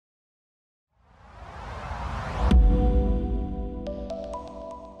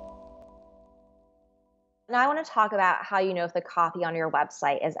Now I want to talk about how you know if the copy on your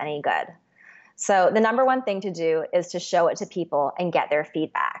website is any good. So the number one thing to do is to show it to people and get their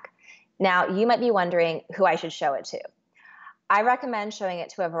feedback. Now you might be wondering who I should show it to. I recommend showing it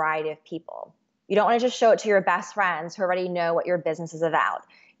to a variety of people. You don't want to just show it to your best friends who already know what your business is about.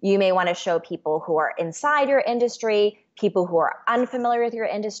 You may want to show people who are inside your industry, people who are unfamiliar with your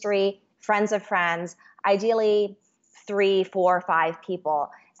industry, friends, ideally 3, 4, 5 people,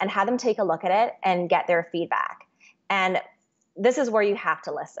 and have them take a look at it and get their feedback. And this is where you have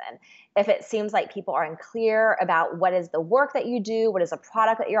to listen. If it seems like people are unclear about what is the work that you do, what is a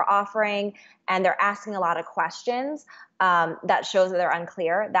product that you're offering, and they're asking a lot of questions, that shows that they're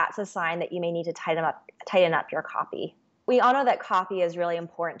unclear, that's a sign that you may need to tighten up your copy. We all know that copy is really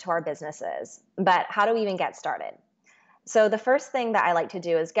important to our businesses, but how do we even get started? So the first thing that I like to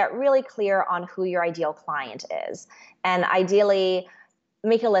do is get really clear on who your ideal client is, and ideally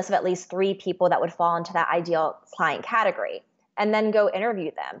make a list of at least 3 people that would fall into that ideal client category, and then go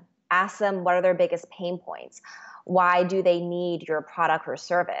interview them. Ask them what are their biggest pain points. Why do they need your product or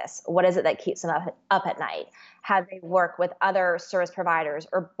service? What is it that keeps them up at night? Have they worked with other service providers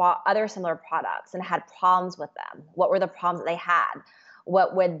or bought other similar products and had problems with them? What were the problems that they had?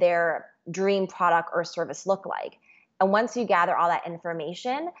 What would their dream product or service look like? And once you gather all that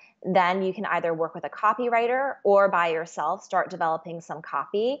information, then you can either work with a copywriter or by yourself start developing some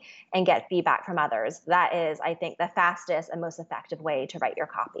copy and get feedback from others. That is, I think, the fastest and most effective way to write your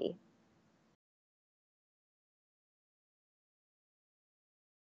copy.